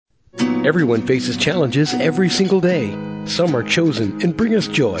Everyone faces challenges every single day. Some are chosen and bring us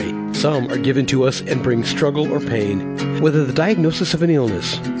joy. Some are given to us and bring struggle or pain. Whether the diagnosis of an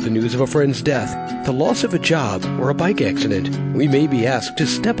illness, the news of a friend's death, the loss of a job, or a bike accident, we may be asked to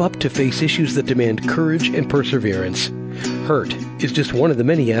step up to face issues that demand courage and perseverance. Hurt is just one of the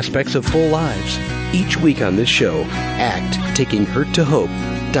many aspects of full lives. Each week on this show, ACT, Taking Hurt to Hope,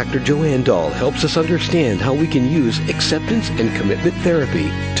 Dr. Joanne Dahl helps us understand how we can use acceptance and commitment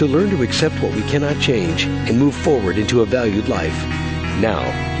therapy to learn to accept what we cannot change and move forward into a valued life. Now,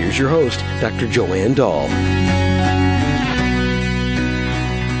 here's your host, Dr. Joanne Dahl.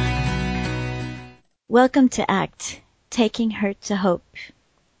 Welcome to ACT, Taking Hurt to Hope.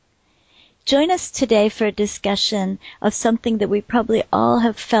 Join us today for a discussion of something that we probably all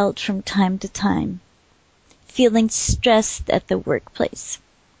have felt from time to time, feeling stressed at the workplace.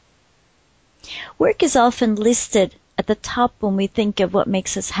 Work is often listed at the top when we think of what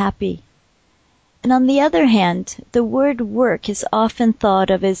makes us happy. And on the other hand, the word work is often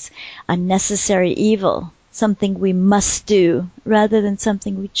thought of as a necessary evil, something we must do, rather than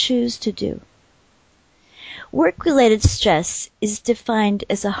something we choose to do. Work-related stress is defined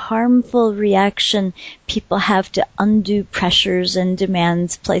as a harmful reaction people have to undue pressures and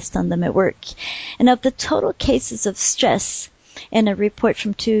demands placed on them at work. And of the total cases of stress, in a report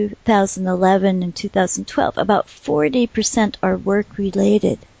from 2011 and 2012, about 40% are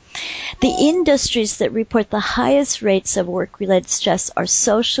work-related. The industries that report the highest rates of work-related stress are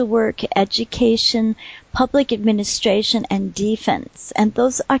social work, education, public administration, and defense. And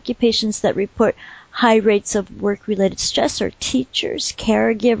those occupations that report high rates of work-related stress are teachers,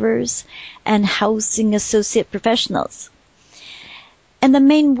 caregivers, and housing associate professionals. And the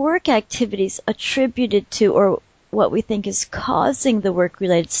main work activities attributed to, or what we think is causing the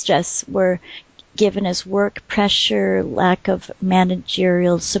work-related stress, were given as work pressure, lack of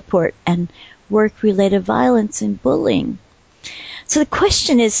managerial support, and work-related violence and bullying. So the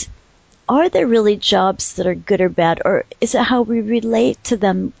question is, are there really jobs that are good or bad, or is it how we relate to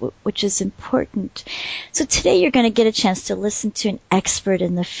them which is important? So today you're going to get a chance to listen to an expert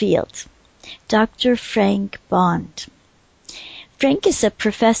in the field, Dr. Frank Bond. Frank is a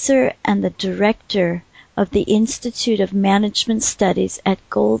professor and the director of the Institute of Management Studies at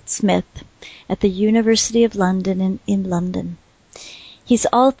Goldsmith at the University of London in London. He's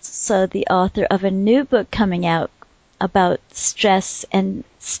also the author of a new book coming out about stress and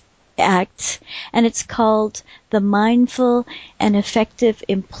ACT, and it's called The Mindful and Effective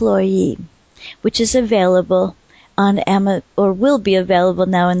Employee, which is available on Amazon, or will be available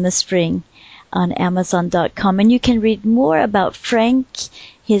now in the spring on Amazon.com. And you can read more about Frank,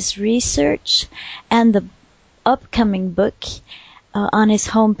 his research, and the upcoming book on his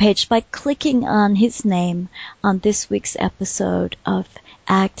homepage by clicking on his name on this week's episode of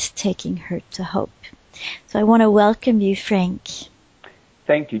ACT, Taking Hurt to Hope. So I want to welcome you, Frank.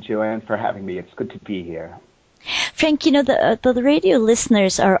 Thank you, Joanne, for having me. It's good to be here. Frank, you know, the radio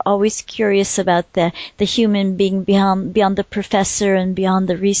listeners are always curious about the human being beyond the professor and beyond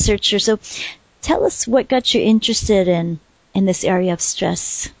the researcher. So tell us what got you interested in this area of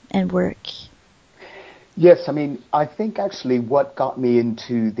stress and work. Yes, I think actually what got me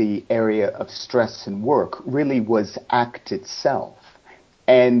into the area of stress and work really was ACT itself.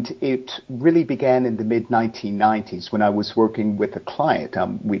 And it really began in the mid-1990s when I was working with a client,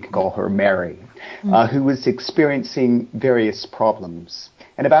 we can call her Mary, who was experiencing various problems.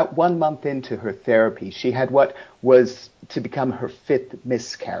 And about 1 month into her therapy, she had what was to become her 5th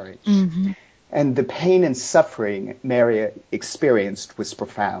miscarriage. Mm-hmm. And the pain and suffering Mary experienced was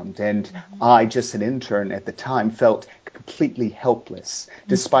profound. And I, just an intern at the time, felt completely helpless,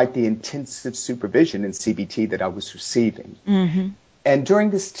 despite the intensive supervision in CBT that I was receiving. Mm-hmm. And during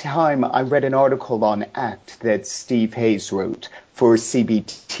this time, I read an article on ACT that Steve Hayes wrote for a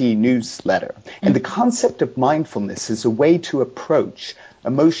CBT newsletter. And the concept of mindfulness as a way to approach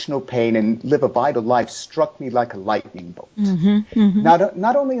emotional pain and live a vital life struck me like a lightning bolt. Mm-hmm, mm-hmm.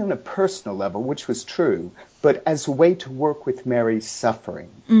 Not only on a personal level, which was true, but as a way to work with Mary's suffering.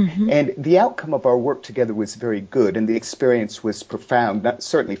 Mm-hmm. And the outcome of our work together was very good, and the experience was profound, not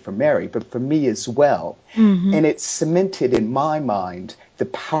certainly for Mary, but for me as well. Mm-hmm. And it cemented in my mind the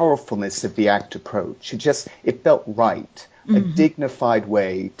powerfulness of the ACT approach. It felt right. A dignified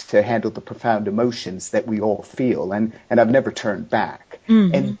way to handle the profound emotions that we all feel, and I've never turned back.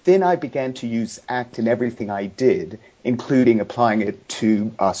 Mm-hmm. And then I began to use ACT in everything I did, including applying it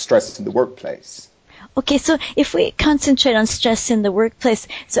to stress in the workplace. Okay, so if we concentrate on stress in the workplace,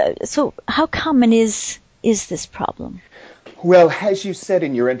 so how common is this problem? Well, as you said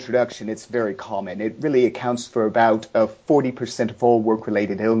in your introduction, it's very common. It really accounts for about 40% of all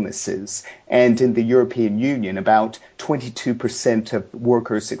work-related illnesses. And in the European Union, about 22% of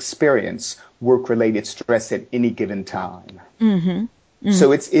workers experience work-related stress at any given time. Mm-hmm. Mm.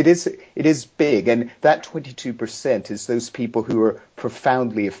 So it is big, and that 22% is those people who are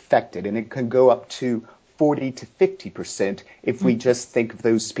profoundly affected, and it can go up to 40 to 50% if we just think of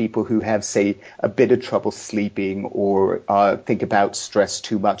those people who have, say, a bit of trouble sleeping or think about stress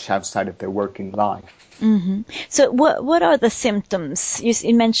too much outside of their working life. Mm-hmm. So what are the symptoms?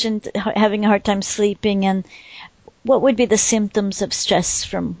 You mentioned having a hard time sleeping, and what would be the symptoms of stress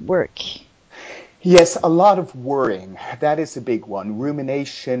from work? Yes, a lot of worrying. That is a big one.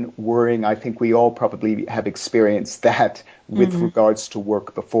 Rumination, worrying. I think we all probably have experienced that with regards to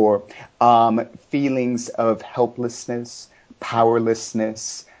work before. Feelings of helplessness,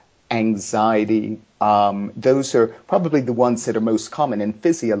 powerlessness, anxiety. Those are probably the ones that are most common. And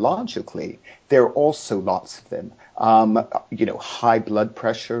physiologically, there are also lots of them. High blood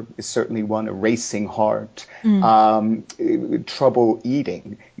pressure is certainly one, a racing heart, trouble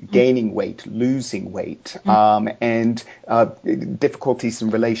eating, gaining weight, losing weight, and difficulties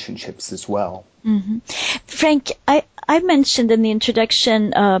in relationships as well. Mm-hmm. Frank, I mentioned in the introduction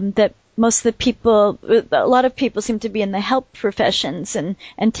that most of the people, a lot of people seem to be in the help professions and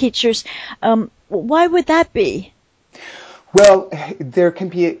teachers. Why would that be? Well, there can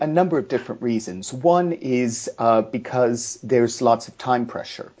be a number of different reasons. One is because there's lots of time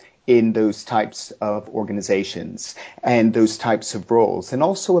pressure in those types of organizations and those types of roles, and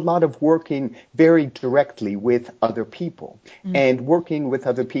also a lot of working very directly with other people. And working with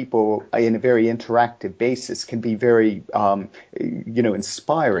other people in a very interactive basis can be very,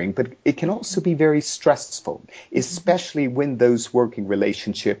 inspiring, but it can also be very stressful, especially when those working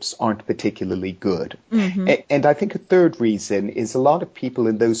relationships aren't particularly good. And I think a third reason is a lot of people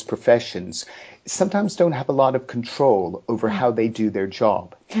in those professions sometimes don't have a lot of control over how they do their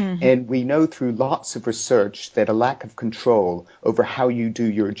job. And we know through lots of research that a lack of control over how you do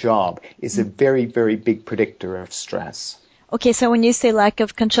your job is a very, very big predictor of stress. Okay, so when you say lack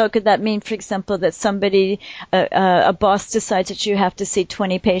of control, could that mean, for example, that somebody, a boss decides that you have to see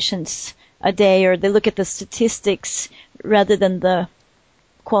 20 patients a day, or they look at the statistics rather than the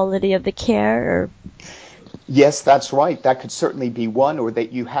quality of the care? Or... Yes, that's right. That could certainly be one, or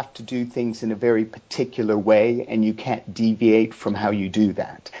that you have to do things in a very particular way and you can't deviate from how you do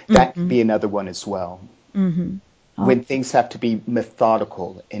that. That could be another one as well. When things have to be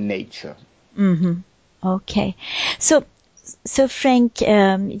methodical in nature. Okay. So Frank,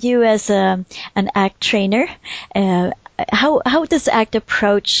 you as an ACT trainer, how does ACT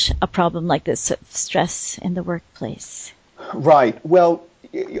approach a problem like this of stress in the workplace? Right. Well,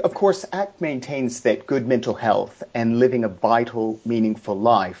 of course, ACT maintains that good mental health and living a vital, meaningful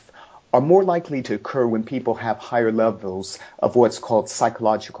life are more likely to occur when people have higher levels of what's called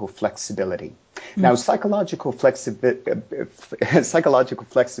psychological flexibility. Now, psychological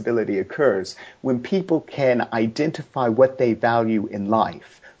flexibility occurs when people can identify what they value in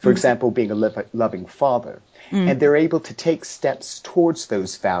life, for example, being a loving father, and they're able to take steps towards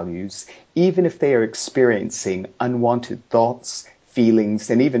those values, even if they are experiencing unwanted thoughts, feelings,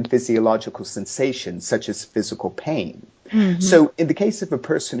 and even physiological sensations such as physical pain. So in the case of a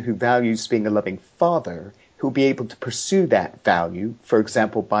person who values being a loving father, who'll be able to pursue that value, for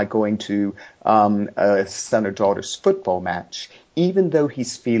example, by going to a son or daughter's football match, even though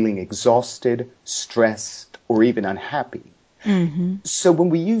he's feeling exhausted, stressed, or even unhappy. So when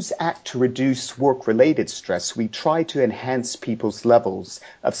we use ACT to reduce work-related stress, we try to enhance people's levels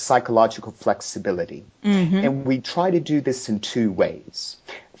of psychological flexibility. And we try to do this in two ways.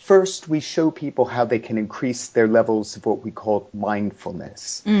 First, we show people how they can increase their levels of what we call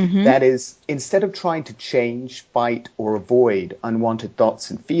mindfulness. That is, instead of trying to change, fight, or avoid unwanted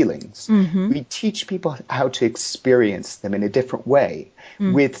thoughts and feelings, we teach people how to experience them in a different way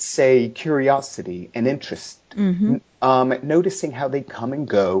with, say, curiosity and interest. Noticing how they come and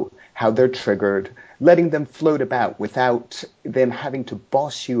go, how they're triggered, letting them float about without them having to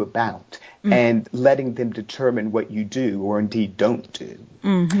boss you about, and letting them determine what you do or indeed don't do.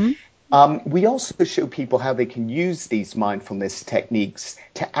 We also show people how they can use these mindfulness techniques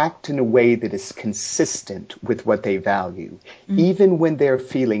to act in a way that is consistent with what they value, even when they're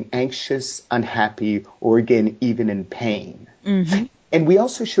feeling anxious, unhappy, or again, even in pain. And we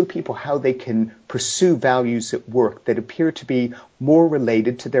also show people how they can pursue values at work that appear to be more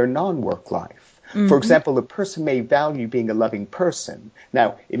related to their non-work life. For example, a person may value being a loving person.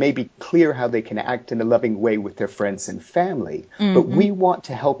 Now, it may be clear how they can act in a loving way with their friends and family, but we want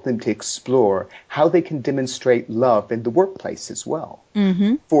to help them to explore how they can demonstrate love in the workplace as well.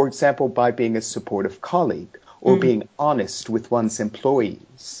 For example, by being a supportive colleague or being honest with one's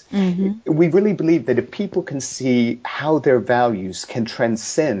employees. We really believe that if people can see how their values can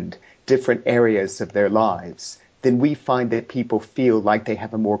transcend different areas of their lives, then we find that people feel like they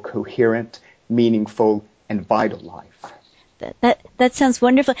have a more coherent, meaningful, and vital life. That sounds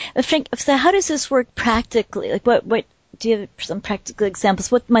wonderful. Frank, so how does this work practically? Like, what do you have some practical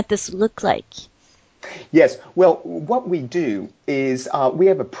examples? What might this look like? Yes. Well, what we do is we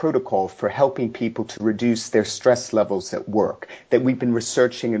have a protocol for helping people to reduce their stress levels at work that we've been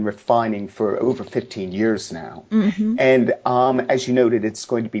researching and refining for over 15 years now. And as you noted, it's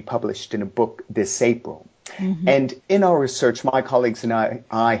going to be published in a book this April. And in our research, my colleagues and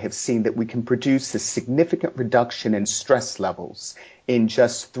I have seen that we can produce a significant reduction in stress levels in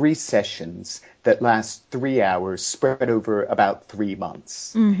just 3 sessions that last 3 hours spread over about 3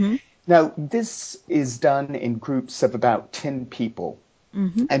 months. Now, this is done in groups of about 10 people.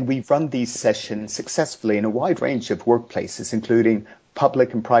 And we've run these sessions successfully in a wide range of workplaces, including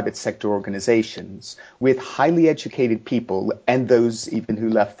public and private sector organizations, with highly educated people and those even who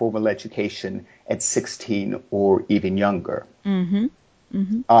left formal education at 16 or even younger. And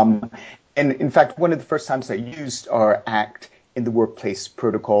in fact, one of the first times I used our ACT in the workplace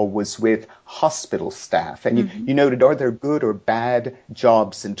protocol was with hospital staff. And you noted, are there good or bad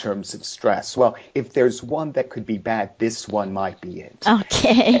jobs in terms of stress? Well, if there's one that could be bad, this one might be it.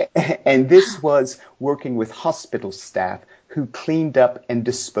 Okay. And this was working with hospital staff who cleaned up and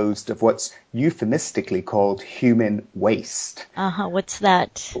disposed of what's euphemistically called human waste. What's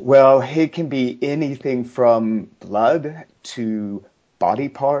that? Well, it can be anything from blood to body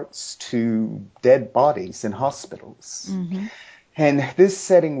parts to dead bodies in hospitals. And this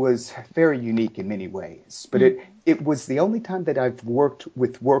setting was very unique in many ways, but it was the only time that I've worked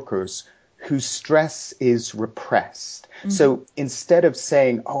with workers whose stress is repressed. So instead of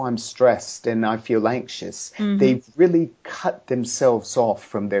saying, oh, I'm stressed and I feel anxious, they've really cut themselves off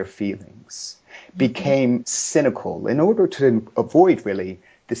from their feelings, became cynical in order to avoid really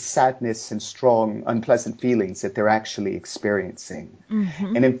the sadness and strong, unpleasant feelings that they're actually experiencing.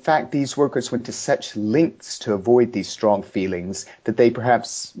 And in fact, these workers went to such lengths to avoid these strong feelings that they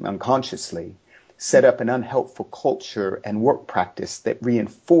perhaps unconsciously set up an unhelpful culture and work practice that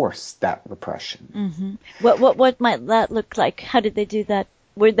reinforced that repression. What might that look like? How did they do that?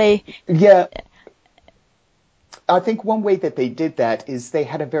 Were they... Yeah. I think one way that they did that is they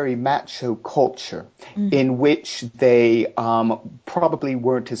had a very macho culture in which they probably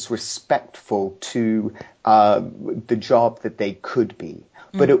weren't as respectful to the job that they could be.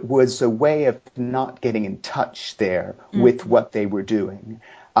 But it was a way of not getting in touch there with what they were doing.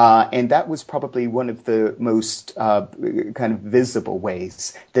 And that was probably one of the most kind of visible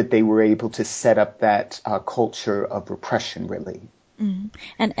ways that they were able to set up that culture of repression, really.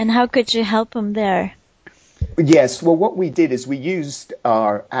 And how could you help them there? Yes. Well, what we did is we used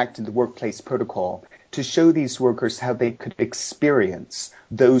our ACT in the Workplace protocol to show these workers how they could experience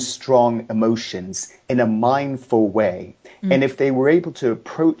those strong emotions in a mindful way. And if they were able to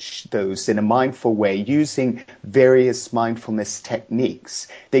approach those in a mindful way using various mindfulness techniques,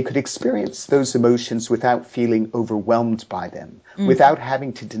 they could experience those emotions without feeling overwhelmed by them, without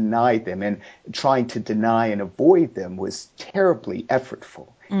having to deny them. And trying to deny and avoid them was terribly effortful.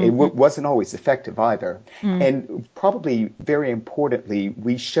 It wasn't always effective either. And probably very importantly,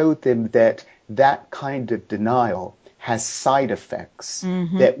 we showed them that that kind of denial has side effects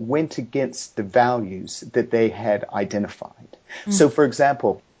that went against the values that they had identified. So, for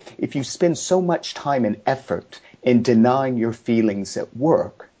example, if you spend so much time and effort in denying your feelings at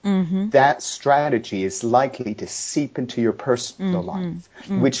work, that strategy is likely to seep into your personal life,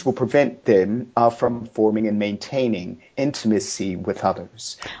 which will prevent them from forming and maintaining intimacy with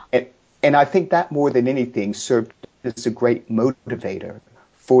others. And I think that more than anything served as a great motivator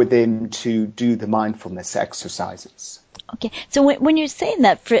for them to do the mindfulness exercises. Okay, so when you're saying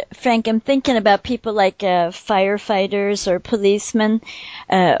that, Frank, I'm thinking about people like firefighters or policemen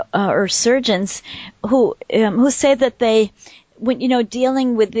or surgeons who say that they, when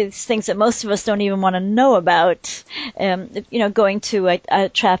dealing with these things that most of us don't even want to know about, going to a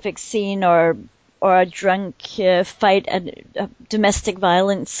traffic scene or a drunk fight, domestic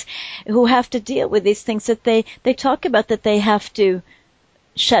violence, who have to deal with these things that they talk about, that they have to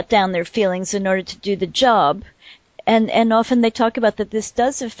shut down their feelings in order to do the job. And often they talk about that this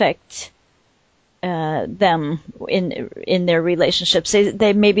does affect them in their relationships.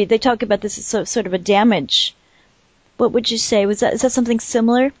 They talk about this as sort of a damage. What would you say? Is that something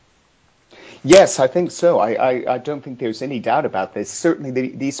similar? Yes, I think so. I don't think there's any doubt about this.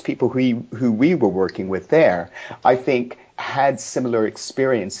 Certainly these people who we were working with there, I think, had similar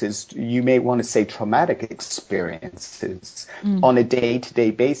experiences, you may want to say traumatic experiences, on a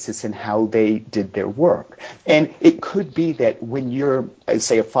day-to-day basis in how they did their work. And it could be that when you're,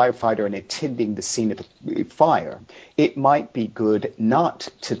 say, a firefighter and attending the scene of the fire, it might be good not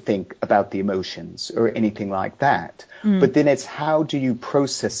to think about the emotions or anything like that. But then it's how do you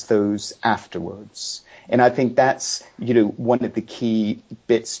process those afterwards? And I think that's, one of the key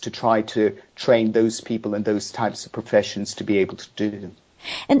bits to try to train those people in those types of professions to be able to do.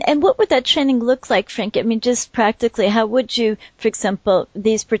 And what would that training look like, Frank? I mean, just practically, how would you, for example,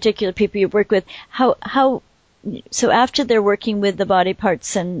 these particular people you work with, so after they're working with the body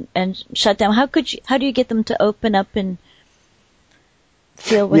parts and shut down, how do you get them to open up and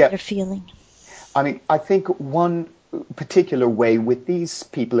feel what they're feeling? I mean, I think one particular way with these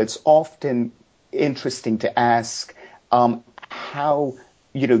people, it's often interesting to ask how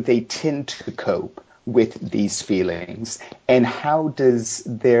they tend to cope with these feelings, and how does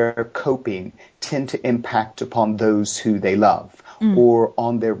their coping tend to impact upon those who they love or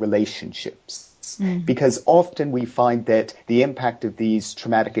on their relationships. Because often we find that the impact of these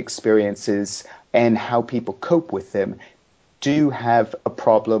traumatic experiences and how people cope with them do have a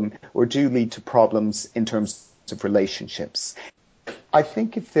problem or do lead to problems in terms of relationships. I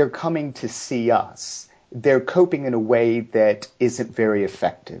think if they're coming to see us, they're coping in a way that isn't very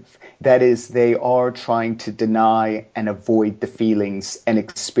effective. That is, they are trying to deny and avoid the feelings and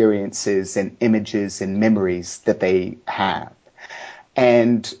experiences and images and memories that they have.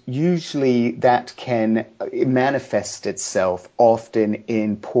 And usually that can manifest itself often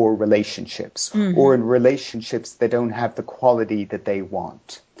in poor relationships or in relationships that don't have the quality that they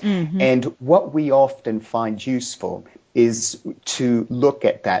want. And what we often find useful is to look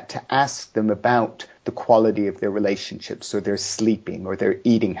at that, to ask them about the quality of their relationships or their sleeping or their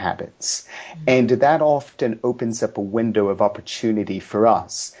eating habits. And that often opens up a window of opportunity for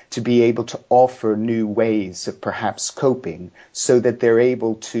us to be able to offer new ways of perhaps coping so that they're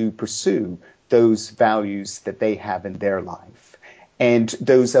able to pursue those values that they have in their life. And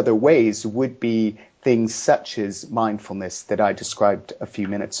those other ways would be things such as mindfulness that I described a few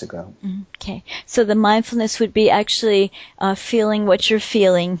minutes ago. Okay. So the mindfulness would be actually feeling what you're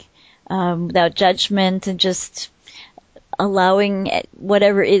feeling without judgment and just allowing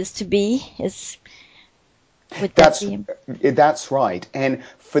whatever is to be. That's right. And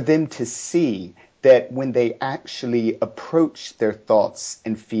for them to see that when they actually approach their thoughts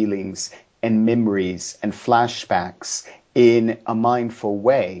and feelings and memories and flashbacks in a mindful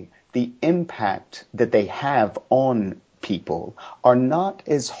way, the impact that they have on people are not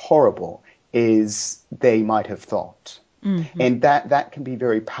as horrible as they might have thought. And that can be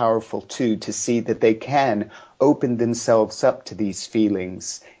very powerful too, to see that they can open themselves up to these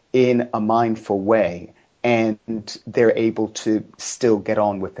feelings in a mindful way, and they're able to still get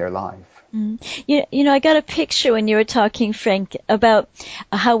on with their life. I got a picture when you were talking, Frank, about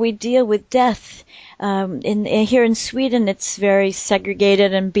how we deal with death. Here in Sweden, it's very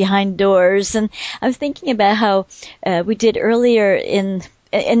segregated and behind doors. And I was thinking about how we did earlier and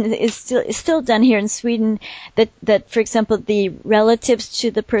it's still done here in Sweden, that for example, the relatives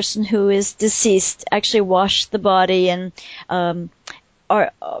to the person who is deceased actually wash the body and are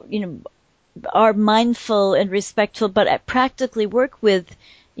mindful and respectful, but practically work with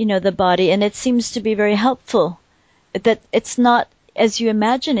the body, and it seems to be very helpful. That it's not as you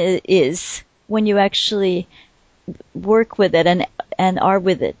imagine it is when you actually work with it and are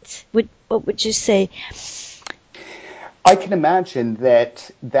with it. What would you say? I can imagine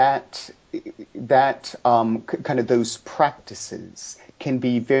that kind of those practices can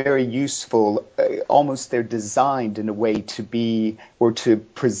be very useful. Almost they're designed in a way to be or to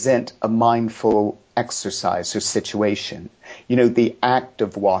present a mindful exercise or situation. The act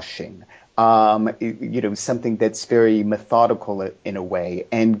of washing, something that's very methodical in a way,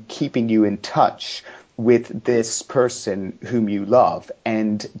 and keeping you in touch with this person whom you love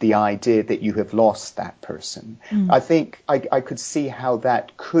and the idea that you have lost that person. I think I could see how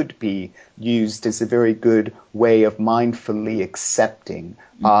that could be used as a very good way of mindfully accepting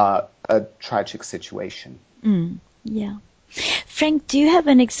a tragic situation. Yeah. Frank, do you have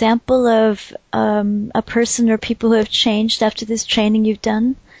an example of a person or people who have changed after this training you've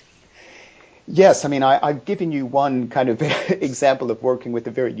done? Yes, I mean, I've given you one kind of example of working with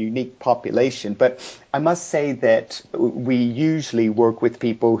a very unique population, but I must say that we usually work with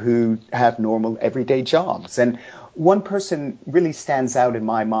people who have normal everyday jobs. And one person really stands out in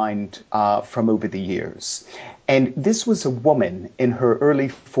my mind from over the years. And this was a woman in her early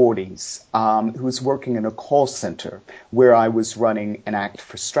 40s who was working in a call center where I was running an Act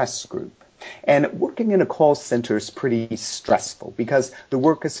for Stress group. And working in a call center is pretty stressful because the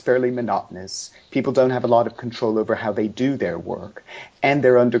work is fairly monotonous. People don't have a lot of control over how they do their work, and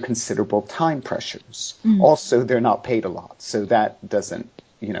they're under considerable time pressures. Also, they're not paid a lot, so that doesn't,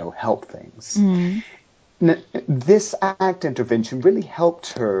 help things. This ACT intervention really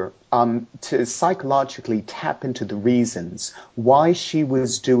helped her to psychologically tap into the reasons why she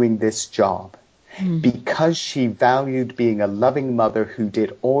was doing this job. Because she valued being a loving mother who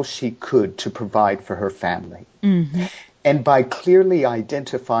did all she could to provide for her family. And by clearly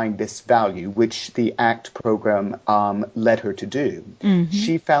identifying this value, which the ACT program led her to do,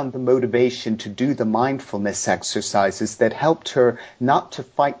 she found the motivation to do the mindfulness exercises that helped her not to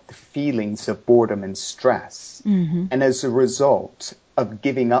fight the feelings of boredom and stress. And as a result of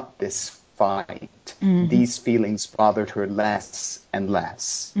giving up this fight, these feelings bothered her less and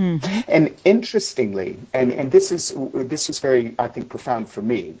less. And interestingly, and this is very, I think, profound for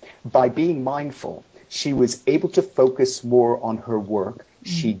me, by being mindful, she was able to focus more on her work.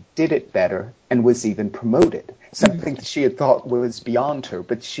 She did it better and was even promoted, something that she had thought was beyond her,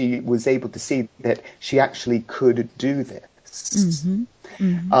 but she was able to see that she actually could do this.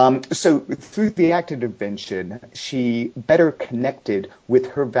 So through the ACT intervention, she better connected with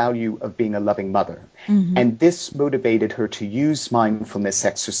her value of being a loving mother. And this motivated her to use mindfulness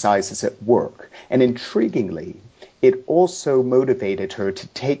exercises at work. And intriguingly, it also motivated her to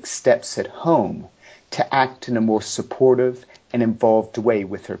take steps at home to act in a more supportive and involved way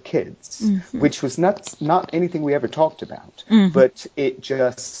with her kids, which was not anything we ever talked about, but it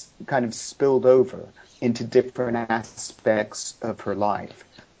just kind of spilled over into different aspects of her life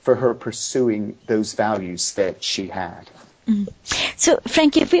for her pursuing those values that she had. So,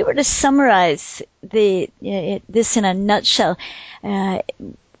 Frank, if we were to summarize this in a nutshell,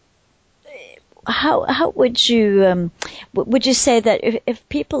 how would you say that if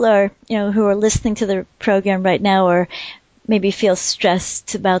people are, who are listening to the program right now or maybe feel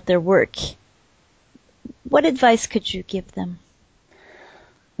stressed about their work, what advice could you give them?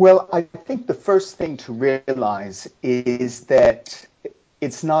 Well, I think the first thing to realize is that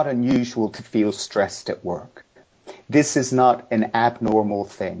it's not unusual to feel stressed at work. This is not an abnormal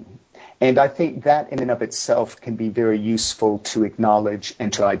thing. And I think that in and of itself can be very useful to acknowledge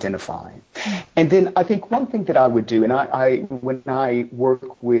and to identify. And then I think one thing that I would do, and when I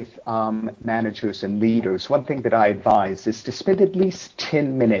work with managers and leaders, one thing that I advise is to spend at least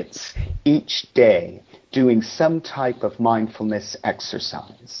 10 minutes each day doing some type of mindfulness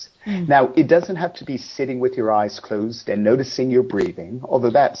exercise. Now, it doesn't have to be sitting with your eyes closed and noticing your breathing, although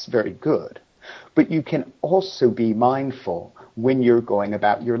that's very good. But you can also be mindful when you're going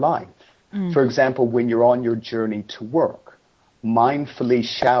about your life. For example, when you're on your journey to work, mindfully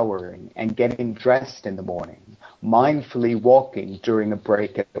showering and getting dressed in the morning, mindfully walking during a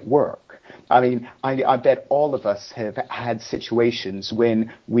break at work. I mean, I bet all of us have had situations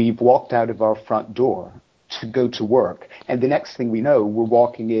when we've walked out of our front door to go to work, and the next thing we know, we're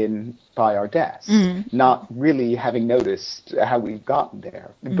walking in by our desk, not really having noticed how we've gotten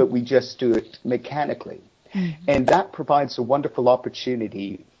there, but we just do it mechanically. And that provides a wonderful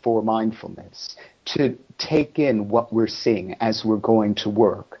opportunity for mindfulness to take in what we're seeing as we're going to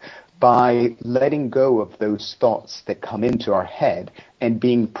work by letting go of those thoughts that come into our head and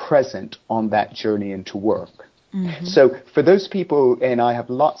being present on that journey into work. So for those people, and I have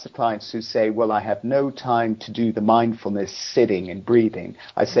lots of clients who say, well, I have no time to do the mindfulness sitting and breathing.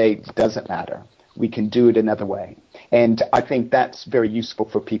 I say, it doesn't matter. We can do it another way. And I think that's very useful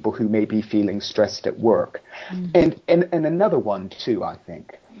for people who may be feeling stressed at work. And another one, too, I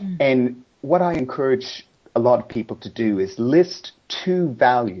think. And what I encourage a lot of people to do is list 2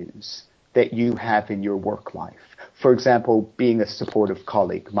 values that you have in your work life. For example, being a supportive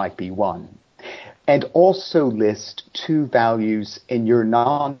colleague might be one. And also list 2 values in your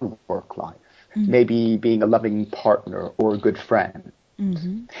non-work life, maybe being a loving partner or a good friend.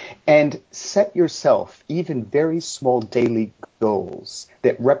 And set yourself even very small daily goals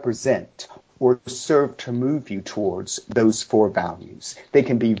that represent or serve to move you towards those 4 values. They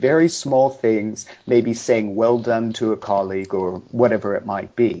can be very small things, maybe saying well done to a colleague or whatever it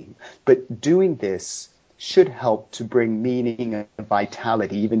might be. But doing this should help to bring meaning and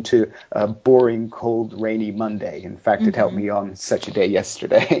vitality even to a boring, cold, rainy Monday. In fact, it helped me on such a day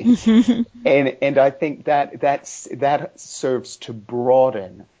yesterday. And I think that serves to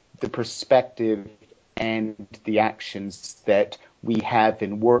broaden the perspective and the actions that we have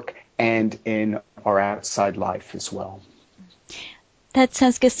in work and in our outside life as well. That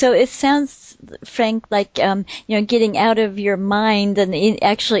sounds good. So it sounds, Frank, like getting out of your mind and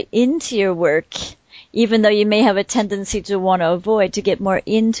actually into your work, even though you may have a tendency to want to avoid, to get more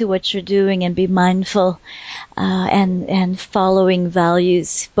into what you're doing and be mindful and following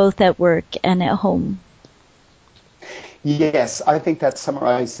values both at work and at home. Yes, I think that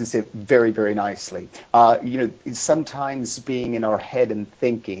summarizes it very, very nicely. Sometimes being in our head and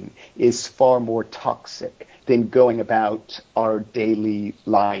thinking is far more toxic than going about our daily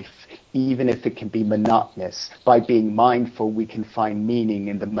life, even if it can be monotonous. By being mindful, we can find meaning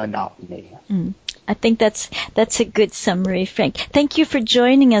in the monotony. I think that's a good summary, Frank. Thank you for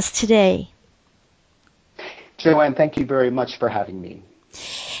joining us today. Joanne, thank you very much for having me.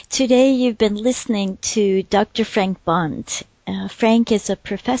 Today you've been listening to Dr. Frank Bond. Frank is a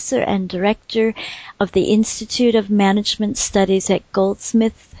professor and director of the Institute of Management Studies at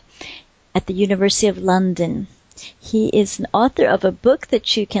Goldsmiths at the University of London. He is an author of a book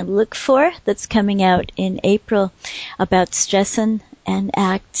that you can look for that's coming out in April about stress and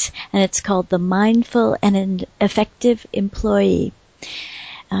ACT, and it's called The Mindful and Effective Employee.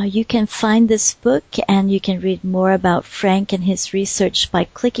 You can find this book and you can read more about Frank and his research by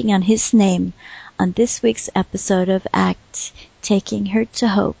clicking on his name on this week's episode of ACT, Taking Hurt to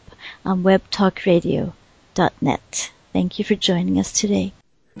Hope on webtalkradio.net. Thank you for joining us today.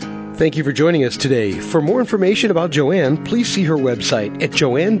 Thank you for joining us today. For more information about Joanne, please see her website at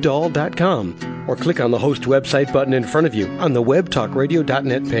joannedahl.com or click on the host website button in front of you on the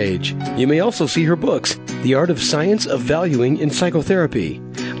webtalkradio.net page. You may also see her books, The Art of Science of Valuing in Psychotherapy,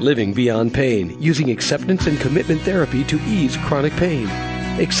 Living Beyond Pain, Using Acceptance and Commitment Therapy to Ease Chronic Pain,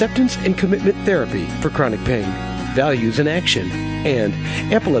 Acceptance and Commitment Therapy for Chronic Pain, Values in Action, and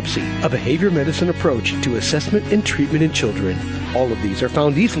Epilepsy, a Behavior Medicine Approach to Assessment and Treatment in Children. All of these are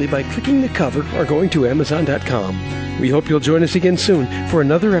found easily by clicking the cover or going to Amazon.com. We hope you'll join us again soon for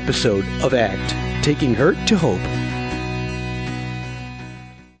another episode of ACT, Taking Hurt to Hope.